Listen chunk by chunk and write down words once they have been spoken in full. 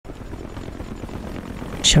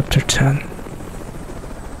Chapter 10.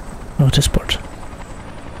 Notice board.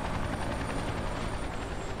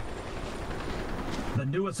 The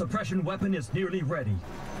newest suppression weapon is nearly ready.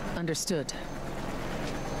 Understood.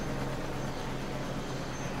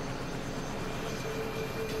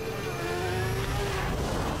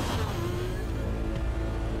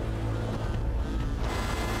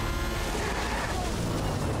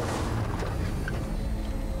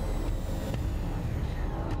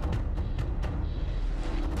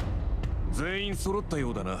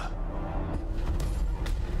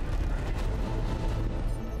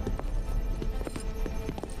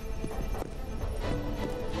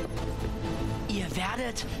 Ihr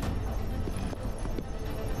werdet?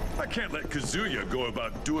 I can't let Kazuya go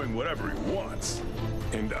about doing whatever he wants.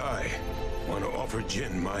 And I want to offer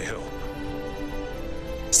Jin my help.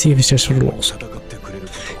 Steve is just sort of lost.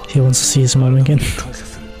 He wants to see his mom again.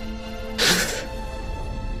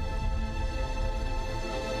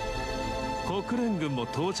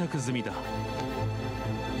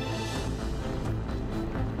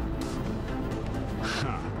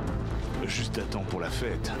 Juste à temps pour la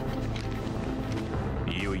fête.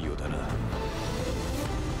 Iyo da na.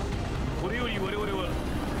 これより我々は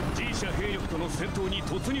G 社兵力との戦闘に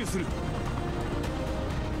突入する。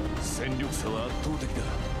戦力差は圧倒的だ。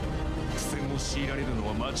苦戦を強いられるの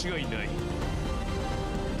は間違いない。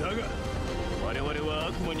だが我々は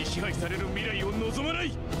悪魔に支配される未来を望まな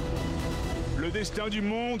い。Le destin du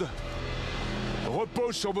monde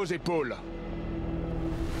repose sur vos épaules.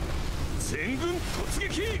 全軍突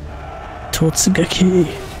撃! Totsugeki.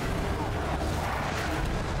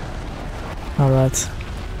 Alright.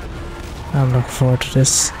 I'm looking forward to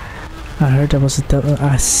this. I heard there was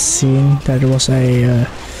I seen that there was a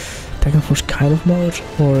Tekken Force kind of mode,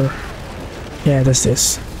 or yeah, that's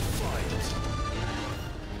this.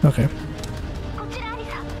 Okay.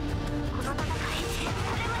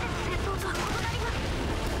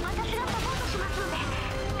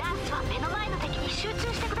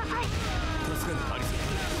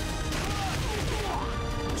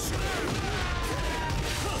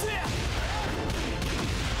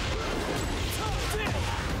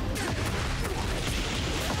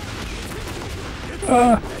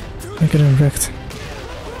 I'm getting wrecked.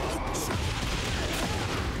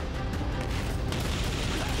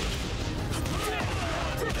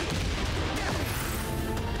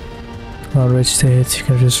 Rage state, you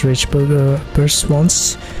can just rage burst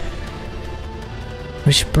once.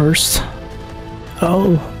 Rage burst.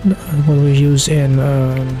 Oh, what we use in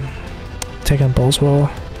Tekken Balls Wall.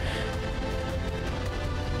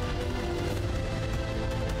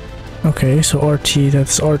 Okay, so RT,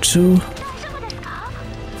 that's R2.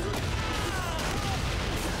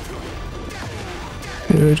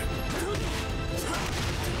 Good.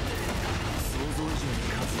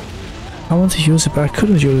 I want to use it, but I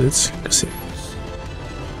couldn't use it because it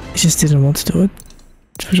just didn't want to do it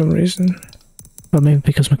for some reason. But maybe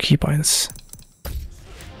because my keybinds.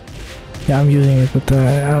 Yeah, I'm using it, but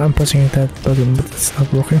I'm pressing that button, but it's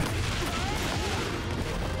not working.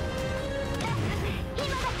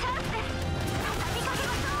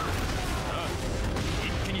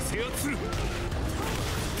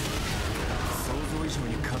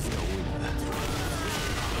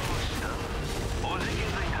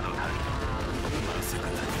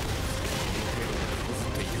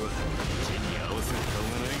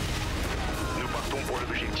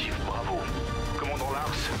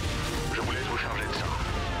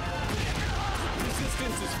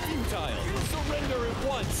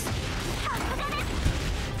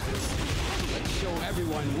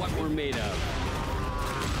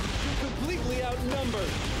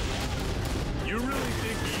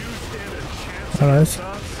 Alright.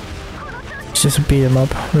 It's just a beat 'em up,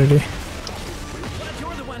 really.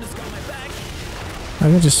 I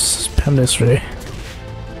can just spam this, really.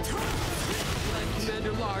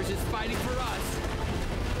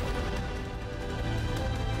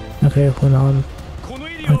 Okay, hold on.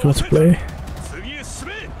 I go to play.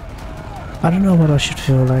 I don't know what I should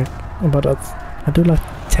feel like about that. I do like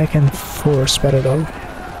Tekken Force better though.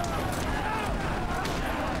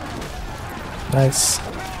 Nice.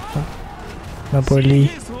 My boy Lee.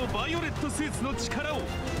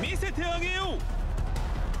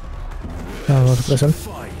 I want to listen.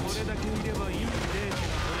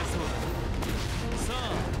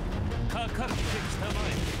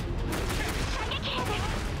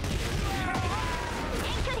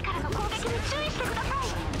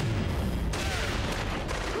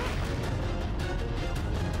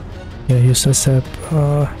 Yeah, use that step.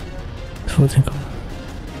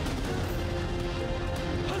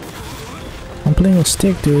 I'm playing on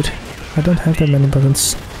stick, dude. I don't have that many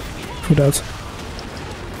buttons for that.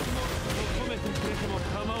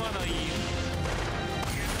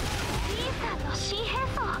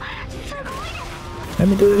 Let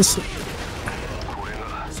me do this.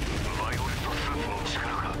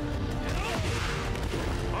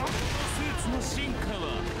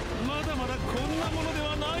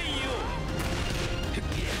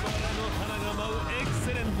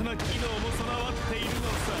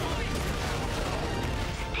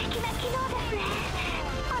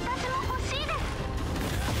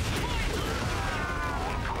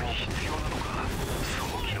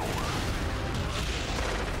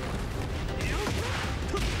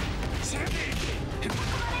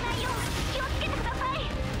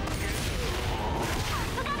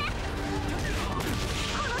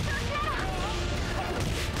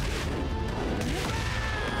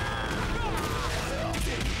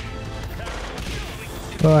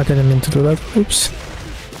 Oh, I didn't mean to do that. Oops.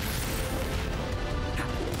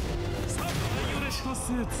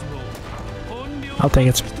 I'll take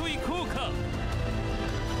it.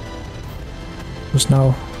 Who's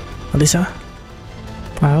now? Alisa?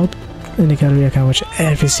 I hope in the gallery I can watch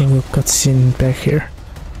every single cutscene back here.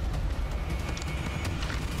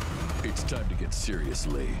 It's time to get serious,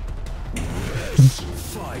 Lee.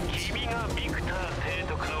 Fight.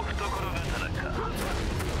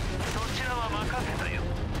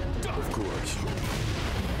 Of course.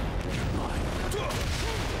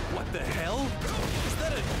 What the hell? Is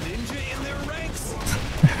that a ninja in their ranks?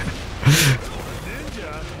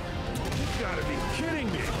 Ninja? You gotta be kidding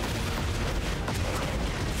me.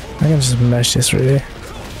 I can just mash this really.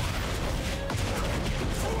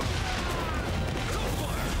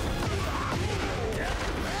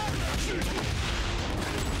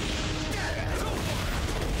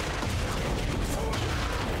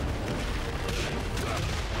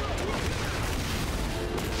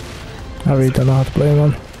 I really don't know how to play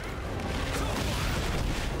one.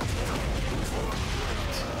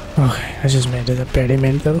 Okay, I just made it a barely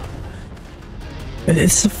mental.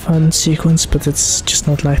 It's a fun sequence, but it's just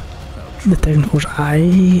not like the technical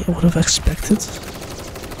I would have expected.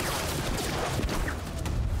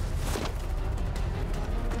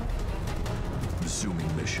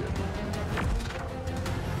 Resuming mission.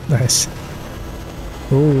 Nice.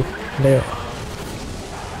 Ooh, Leo.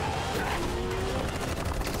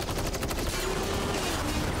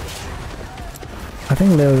 I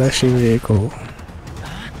think Leo is actually really cool.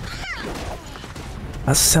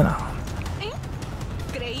 Asusena.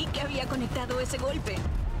 Creí que había conectado ese golpe.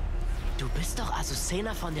 Du bist doch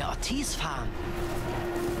Asusena von der Ortiz Farm.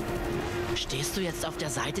 Stehst du jetzt auf der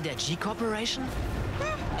Seite der G Corporation?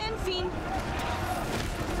 En fin.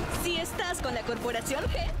 Si estás con la corporación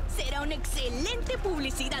G, será una excelente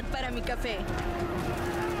publicidad para mi café.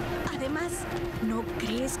 Además, ¿no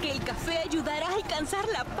crees que el café ayudará a alcanzar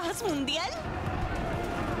la paz mundial?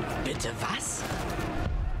 Bitte was?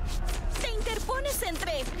 Te interpones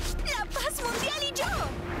entre la paz mundial y yo.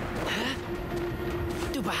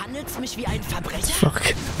 Hä? Du behandelst mich wie ein Verbrecher?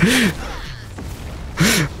 Fuck.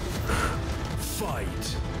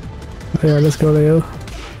 Fight. Yeah, let's go, Leo.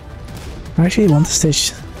 I actually want the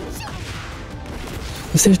stage.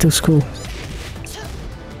 The stage looks cool.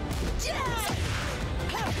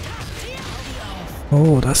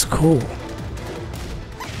 Oh, that's cool.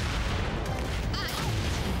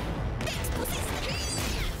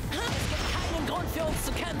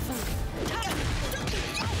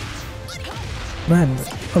 Man,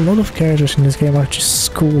 a lot of characters in this game are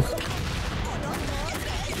just cool.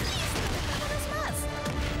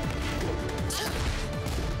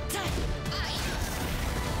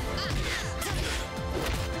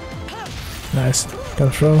 Nice, got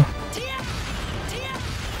a throw.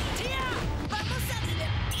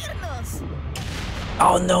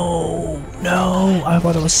 Oh no, no, I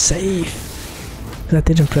thought I was safe. I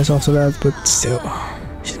didn't press after that, but still,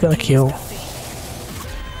 she's gonna kill.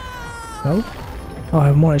 No? Oh, I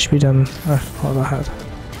have more HP than I thought I had.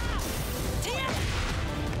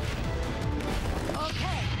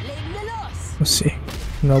 Let's see.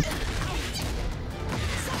 Nope.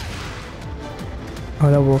 Oh,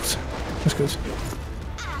 that worked. That's good.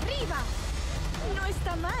 Arriba. No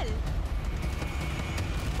está mal.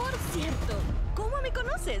 Por cierto, ¿cómo me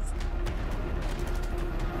conoces?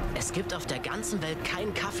 Es gibt auf der ganzen Welt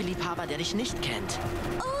keinen Kaffeeliebhaber, der dich nicht kennt.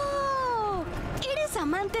 Oh, ¿eres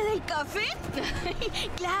amante del café?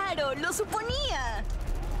 Claro, lo suponía.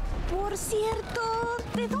 Por cierto,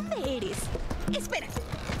 ¿de dónde eres? Espera,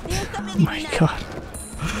 déjame Oh my adivinar. god.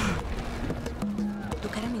 Tu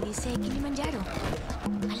cara me dice Kilimanjaro.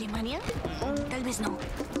 ¿Alemania? Tal vez no.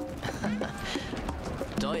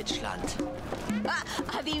 Deutschland. Ah,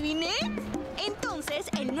 ¿adiviné? Entonces,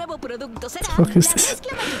 el nuevo producto será Fuck la is this?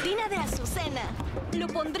 mezcla matutina de Azucena. Lo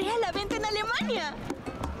pondré a la venta en Alemania.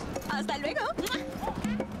 Hasta luego.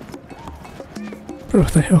 Bro,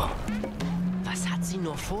 what the hell? Was hat sie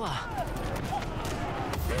nur vor?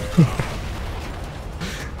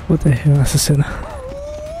 What the hell, assassin?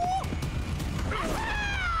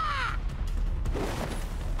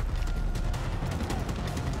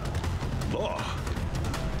 Law.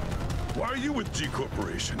 Why are you with G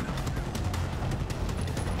Corporation?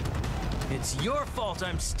 It's your fault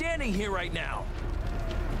I'm standing here right now.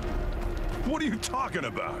 What are you talking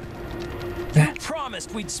about? You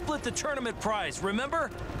promised we'd split the tournament prize,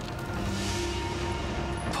 remember?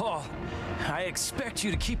 Paul, I expect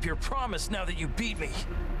you to keep your promise now that you beat me.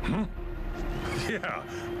 Yeah,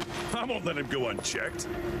 I won't let him go unchecked.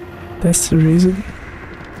 That's the reason.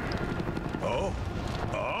 Oh.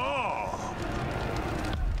 Oh.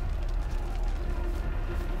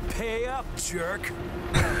 Pay up, jerk.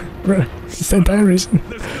 Bruh, it's the entire reason.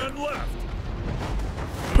 There's none left.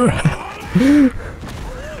 Bruh.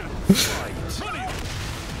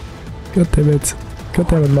 God damn it. God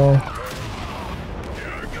damn it, Law.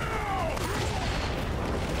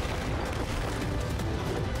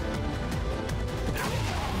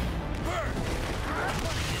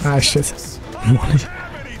 Ah, shit.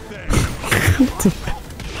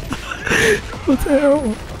 What the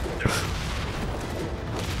hell?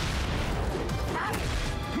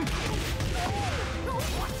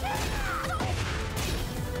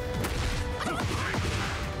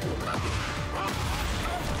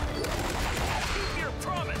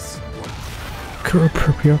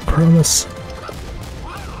 Your promise.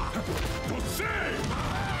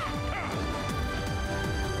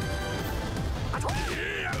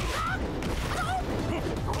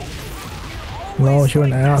 No, you're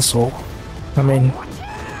an asshole. I mean,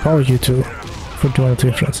 probably you too, for doing the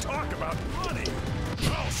difference.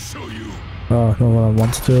 Oh, no one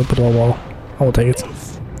wants to do it, but oh well, I will take it.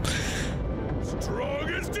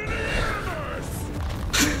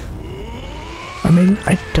 I mean,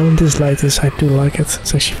 I don't dislike this, I do like it,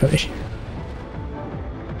 it's actually funny.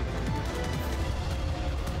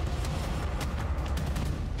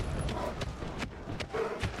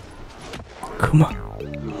 Come on.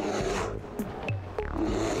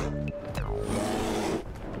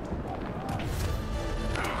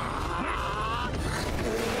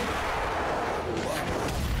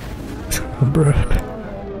 Bruh.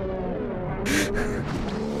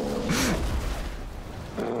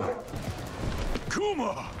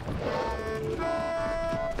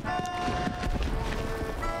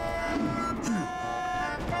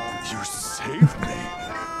 You saved me.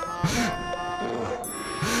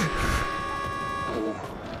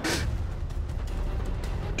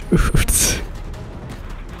 Dude.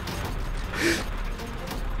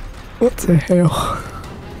 What the hell?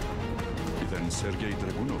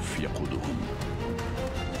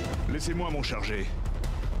 Laissez-moi m'en charger.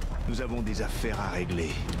 Nous avons des affaires à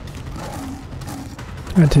régler.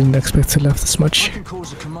 I didn't expect to laugh this much. I can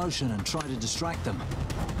cause a commotion and try to distract them.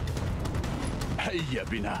 هيا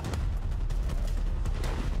بنا.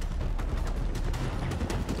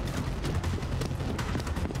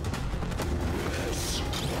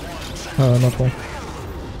 Oh, not one.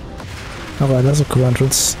 Alright, that's a cool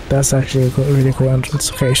entrance. That's actually a really cool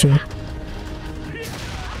entrance. Okay, sure.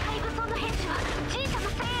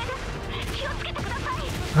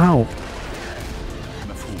 Ow!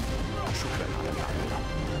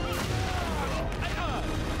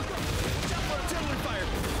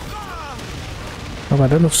 Oh, but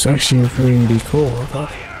that looks actually really cool.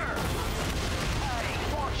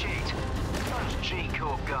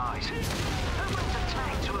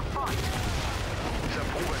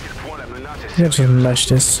 Yeah, just mash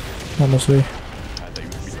this, honestly.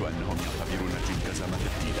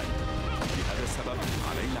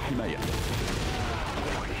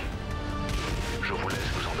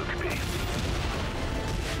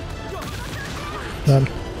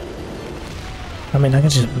 I mean, I can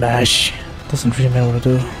just mash. Doesn't really matter what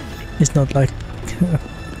to do. It's not like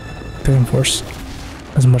Tekken Force.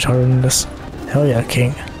 It's much harder than this. Hell yeah,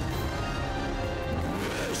 King.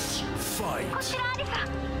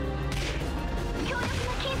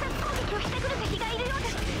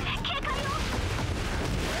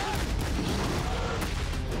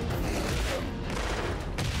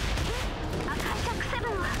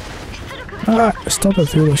 Ah, stop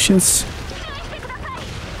it, little shits.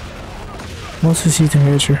 What's his heat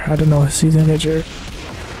engager? I don't know his heat engager.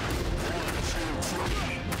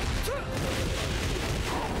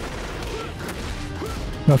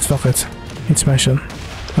 Let's fuck it. Hit smash him.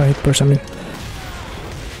 I hit burst, I mean.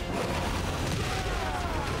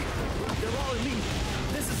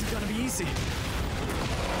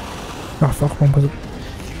 Oh fuck, one button.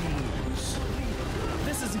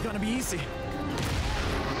 This isn't gonna be easy.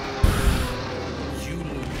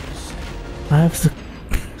 I have the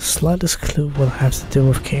slightest clue what I have to do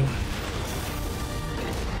with King.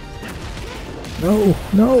 No,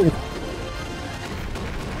 no!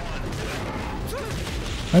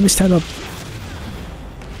 Let me stand up.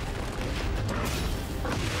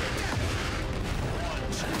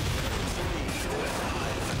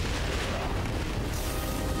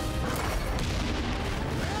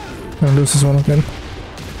 I'm gonna lose this one again.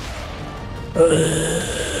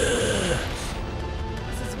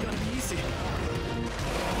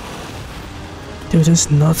 Dude, this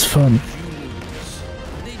is not fun.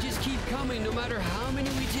 They just keep coming no matter how many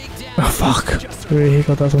we take down. Oh fuck! Really, he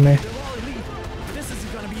got that on me. This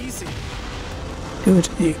isn't gonna be easy. Dude,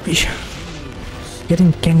 you're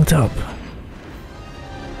getting ganked up.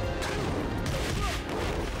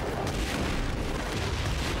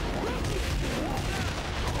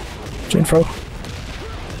 Chain throw.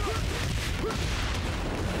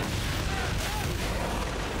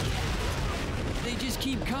 They just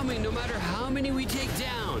keep coming no matter how many we take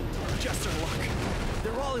down. Just our luck.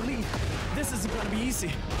 They're all elite. This isn't gonna be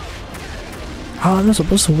easy. Oh, I'm not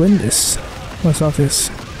supposed to win this. What's not this?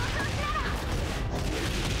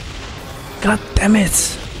 God damn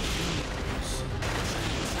it!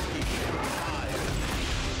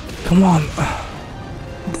 Come on.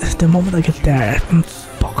 The moment I get there, I'm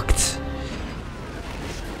fucked.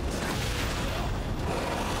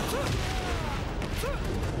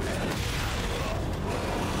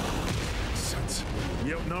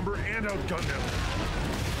 We outnumber and outgun them.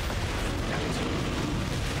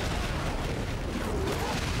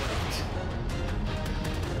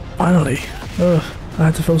 Finally. Ugh, I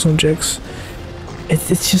had to focus on jigs.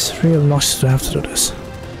 It's just real obnoxious to have to do this.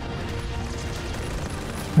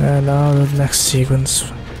 And now the next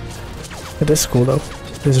sequence. It is cool though.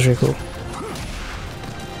 This is really cool.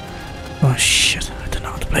 Oh shit, I don't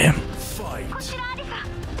know how to play him.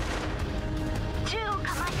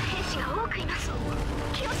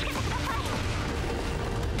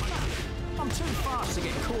 I'm too fast to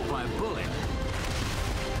get caught by a bullet.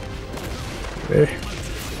 Hey.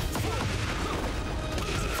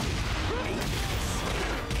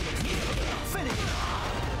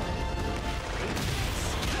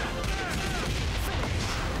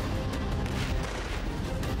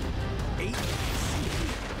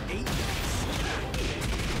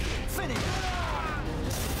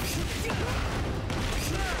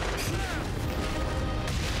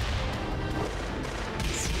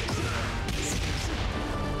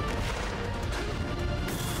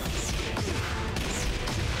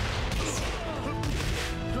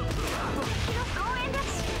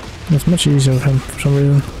 It's much easier with him for some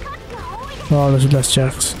reason. Oh, there's less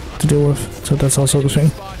jacks to deal with, so that's also the thing.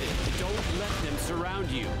 Don't let them surround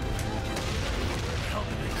you. How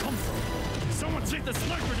did they come from? Someone take the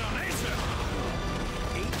sniper down ASAP!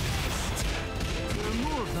 There are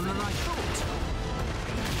more of them than I thought.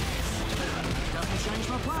 Doesn't change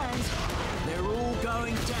my plans. They're all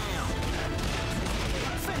going down.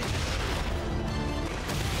 Finish.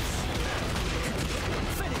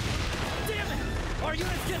 Finish. Damn it! Our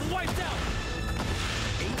unit's getting wiped out.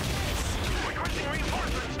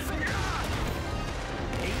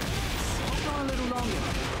 Hold on a little longer.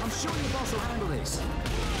 I'm sure your boss will handle this.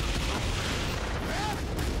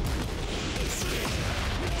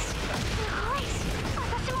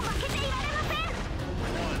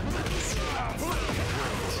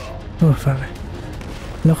 Oh, finally.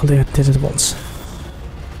 Luckily I did it once.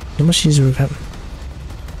 You're much easier with him.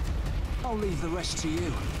 I'll leave the rest to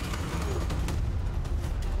you.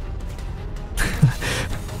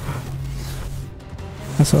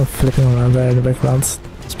 I saw him flipping around there in the background.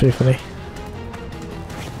 It's pretty funny.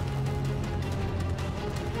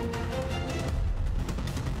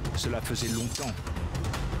 Cela faisait longtemps.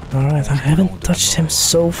 Alright, I haven't touched him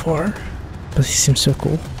so far, but he seems so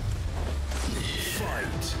cool.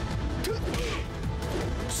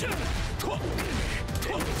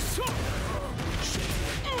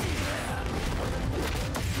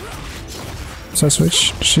 So I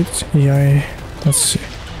switch, shit, EIA, let's see.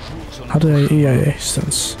 How do I EIA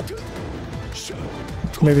stance?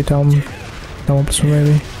 Maybe down 1%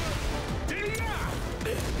 maybe.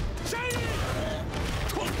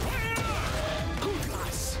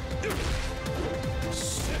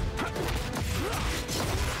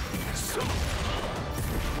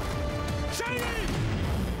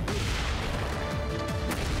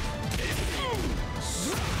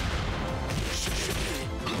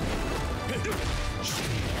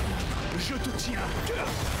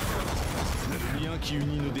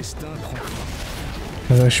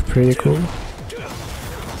 That's actually pretty cool.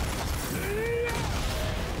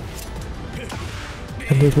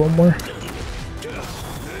 I did one more.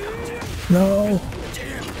 No.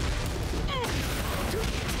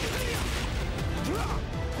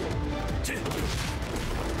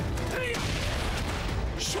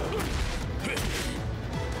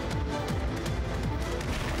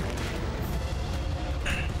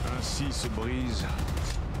 Ainsi se brise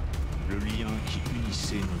le lien qui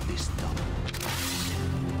unissait nos destins.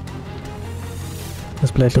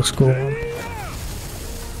 This blade looks cool.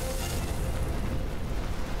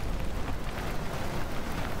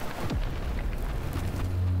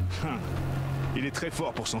 Il est très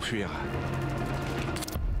fort pour s'enfuir.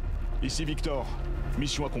 Ici Victor,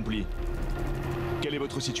 mission accomplie. Quelle est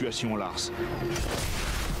votre situation, Lars?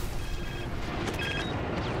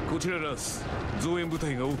 こちらラス、増援部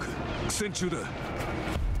隊が多く苦戦中だ。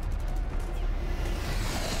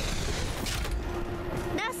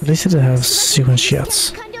At least it has sequence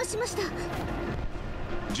shots. 完了しました。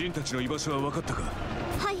ジンたちの居場所は分かったか？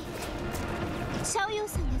はい。シャオヨン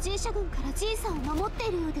さんが G 社軍からジンさんを守って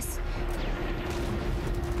いるようです。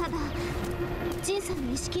ただ、ジンさん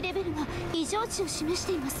の意識レベルが異常値を示し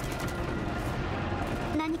ています。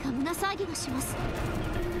何か胸騒ぎがします。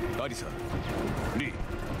アリサ、リー、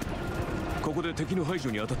ここで敵の排除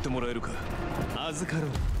に当たってもらえるか？預かろう。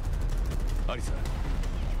アリサ、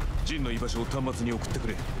ジンの居場所を端末に送ってく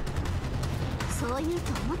れ。そう言う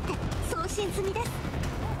と思って送信済みです。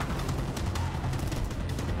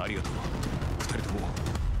ありがとう。二人とも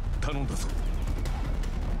頼んだぞ。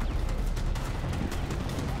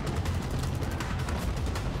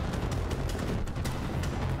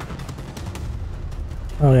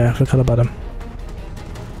Oh yeah, I forgot about him.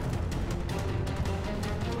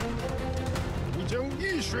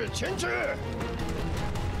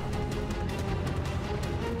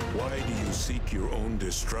 Why do you seek your own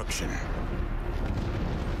destruction?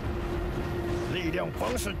 力量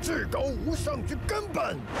方是至高无上之根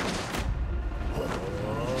本。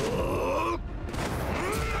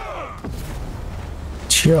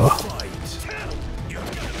Chill. You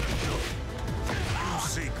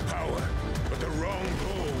seek power, but the wrong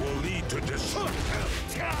goal will lead to destruction.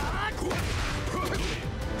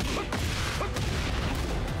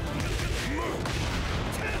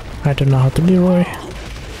 I don't know how to Leroy.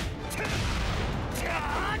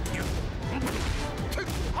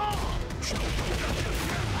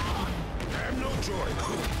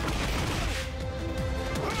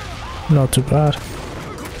 Not too bad.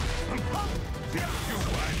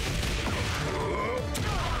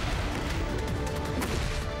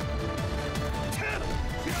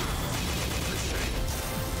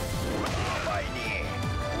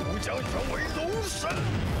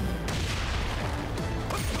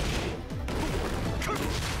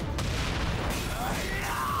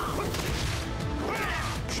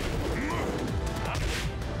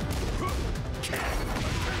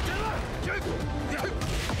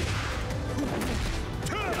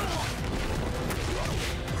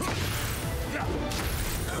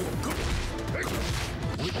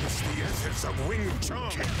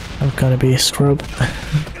 I'm gonna be scrubbed.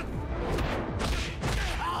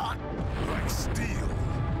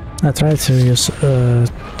 I try to use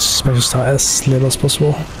special style as little as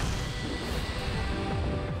possible.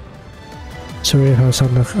 Sorry if I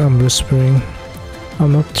sound like I'm whispering.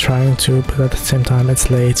 I'm not trying to, but at the same time it's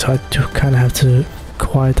late, so I do kind of have to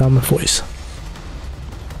quiet down my voice.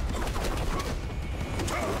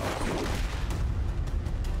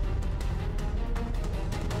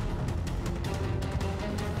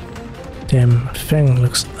 Damn, Feng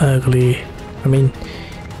looks ugly. I mean,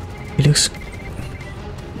 he looks...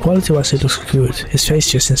 Quality-wise, it looks good. His face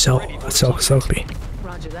just itself is ugly.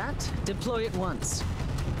 Roger that. Deploy it once.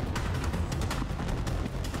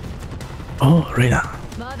 Oh, Reina.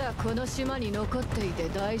 まだこの島に残っていて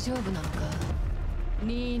大丈夫なのか？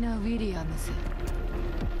ニーナ・ウィリアム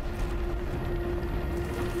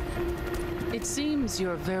ズ。It seems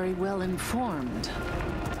you're very well informed.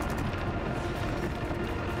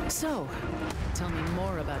 So, tell me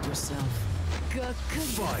more about yourself.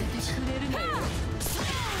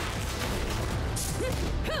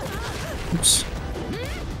 Oops.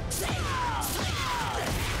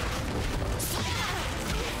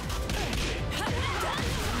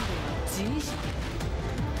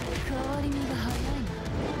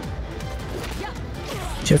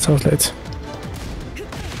 Jet outlet.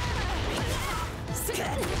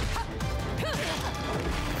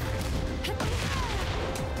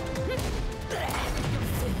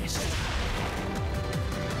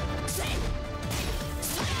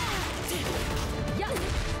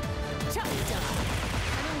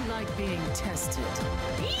 Being tested.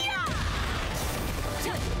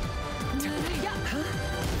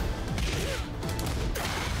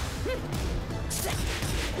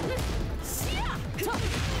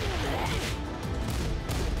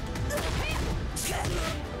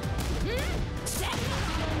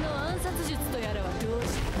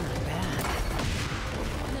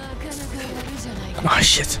 Oh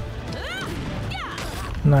shit.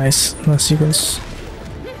 Nice sequence.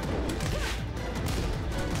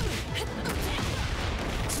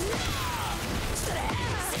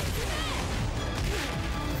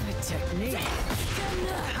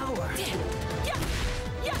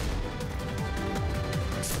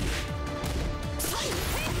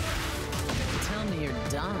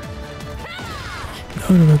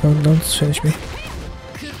 No, don't finish me.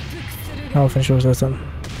 I'll finish with that then.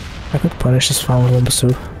 I could punish this farm with Olympus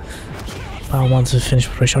too. I want to finish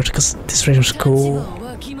with Rayshard because this range was cool.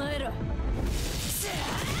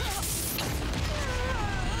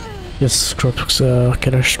 Just Scrop's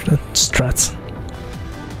killer strats.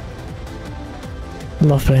 I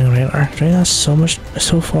love playing Raynar. Raynar is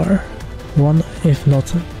so far one of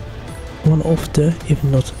the, if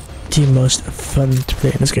not the most fun to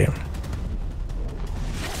play in this game.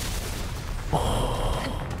 Oh,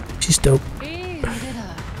 she's dope.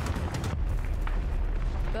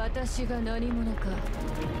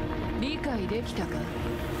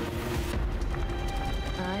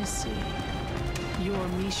 I see. You're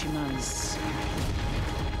Mishima's.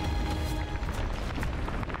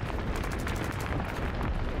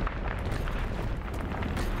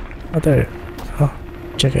 Oh, there. Oh,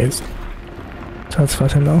 check it. So let's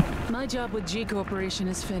fight him now. My job with G Corporation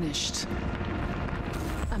is finished.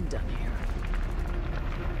 I'm done here.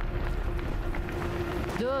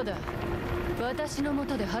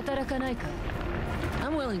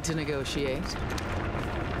 I'm willing to negotiate.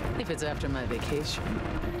 If it's after my vacation.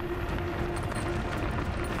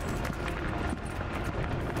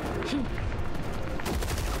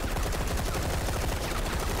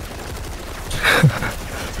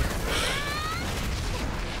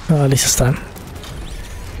 At least this time.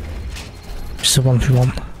 Just a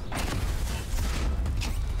 1v1.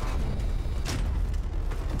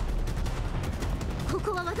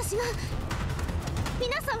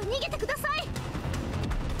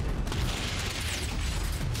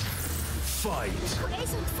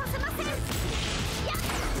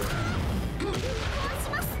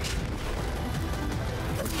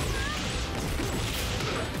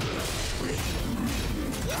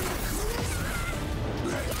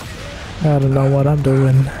 I don't know what I'm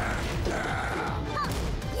doing.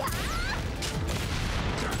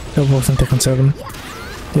 That wasn't Tekken 7.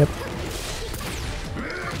 Yep.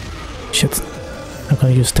 Shit. I'm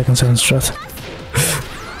gonna use Tekken 7 strat.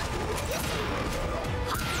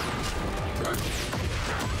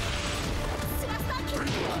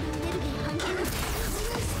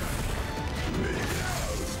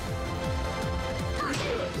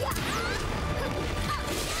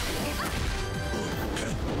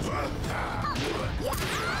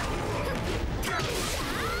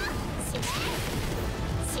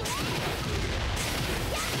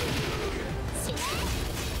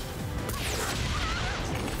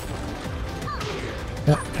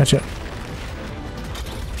 Yeah, gotcha.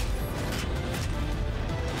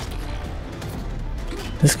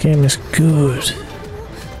 This game is good.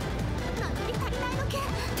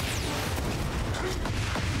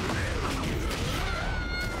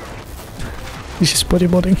 This is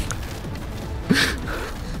bodyboarding.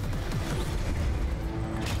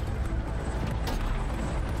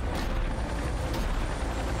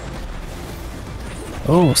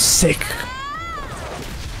 Oh, sick.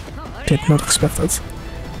 Did not expect that.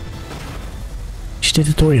 She did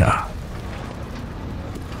it, oh yeah.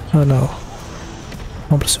 Oh no.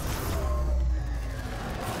 1+.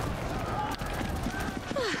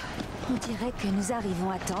 On dirait que nous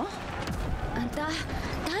arrivons à temps. Anta,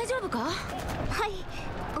 大丈夫か? はい、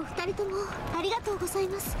お二人ともありがとうござい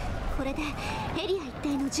ます。これでエリア一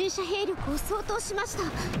帯の従者兵力を相当しました。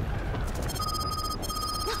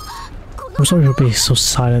 I'm sorry for being so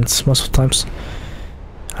silent most of the times.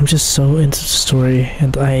 I'm just so into the story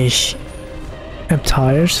and I am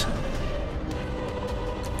tired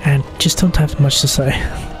and just don't have much to say.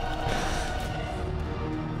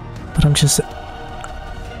 But I'm just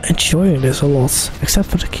enjoying this a lot, except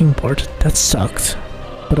for the king part. That sucked.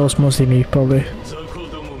 But that was mostly me, probably.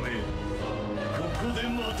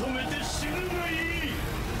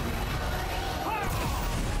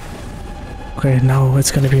 Okay, now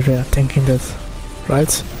it's gonna be Rhea thinking that,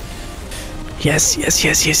 right? Yes, yes,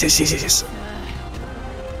 yes, yes, yes, yes, yes.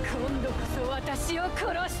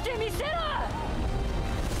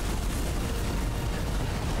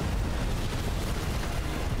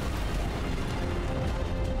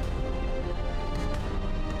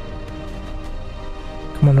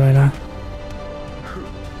 Come on, Rhea.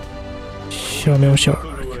 Show me what you're.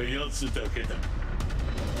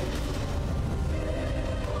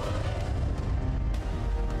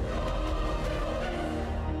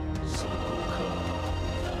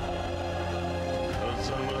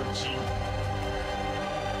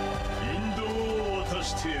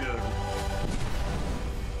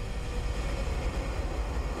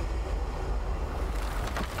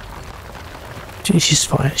 She's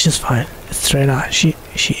fine. She's fine. It's Reyna. She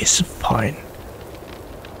is fine.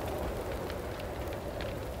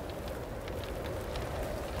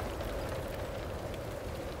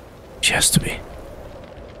 She has to be.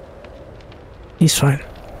 He's fine.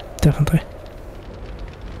 Definitely.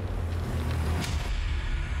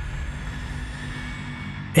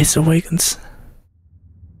 It awakens.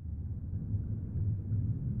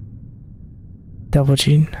 Double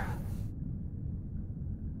Gene.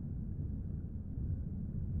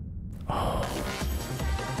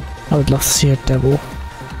 I would love to see her devil.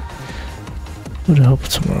 Would hope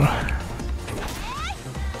tomorrow.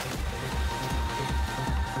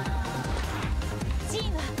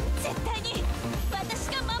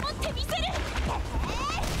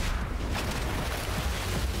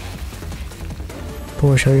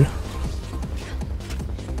 We'll show you.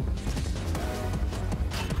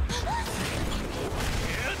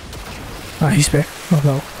 Ah, he's back. Oh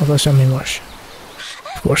no, I thought something worse.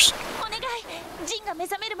 Of course.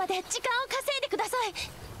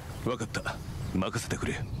 分かった。任せてく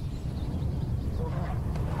れ。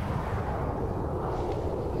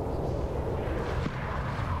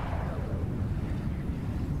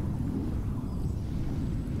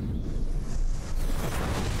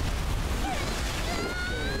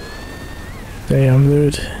Damn,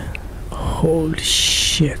 dude. Holy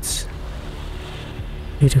shit.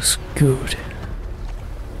 It looks good.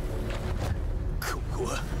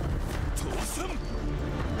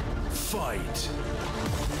 Fight.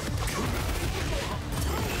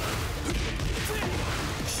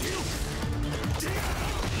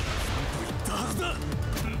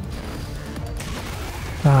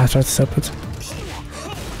 Ah, I tried to stop it.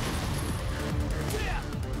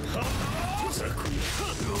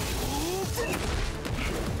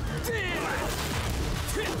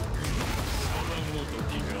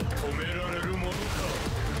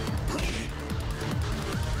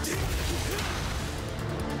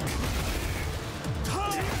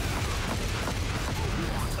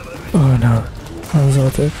 Oh no, that was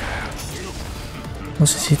automatic.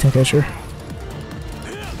 What's his heat engager?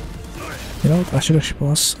 You know what, I should actually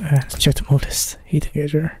pause and check the mode list. Heat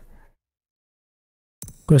engager.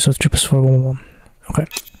 Go so 411. Okay.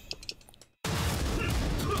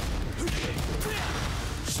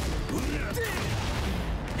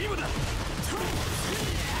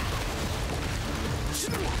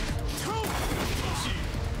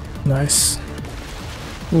 Nice.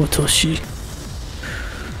 Otoshi.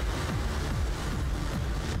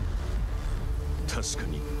 確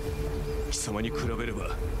かに貴様に比べれ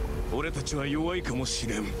ば俺たちは弱いかもし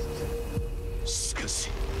れん。しかし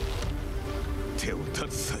手を携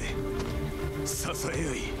え支え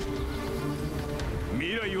合い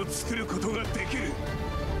未来を作ることができる。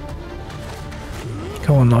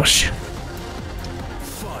 Come on, Nosh.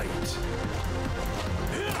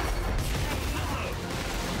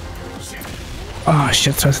 Ah,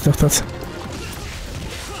 shit, tried to do that.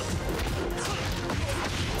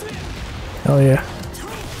 Oh yeah.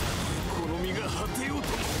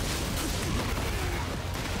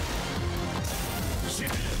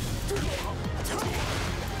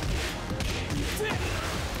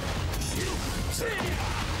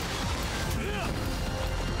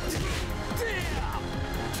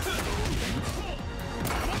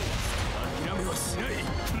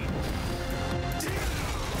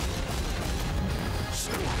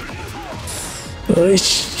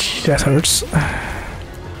 That hurts.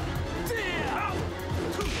 I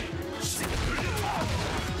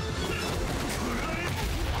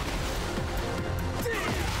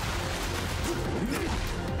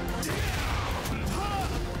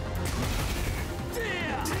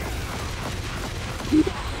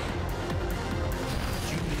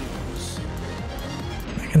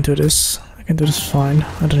can do this. I can do this fine.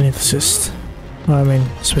 I don't need assist. I mean,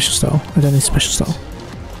 special style. I don't need special style.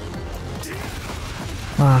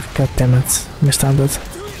 Ah, god damn it. Mistimed it.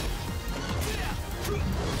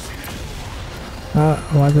 Ah,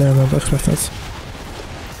 why did I not expect that?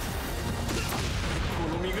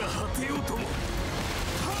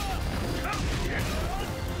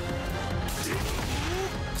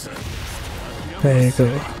 There you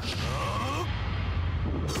go.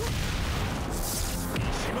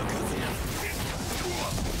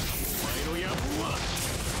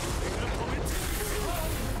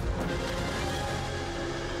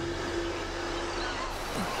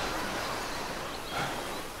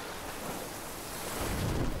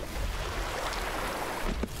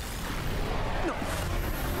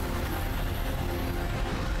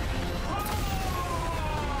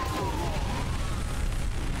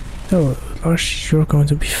 No, Lars, you're going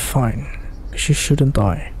to be fine. You shouldn't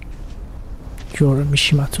die. You're a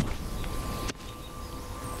Mishima too.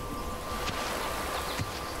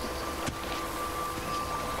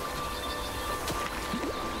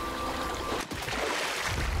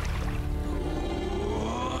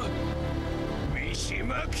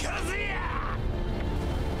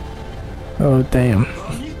 Oh damn.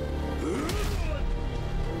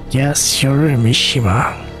 Yes, you're a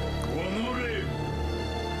Mishima.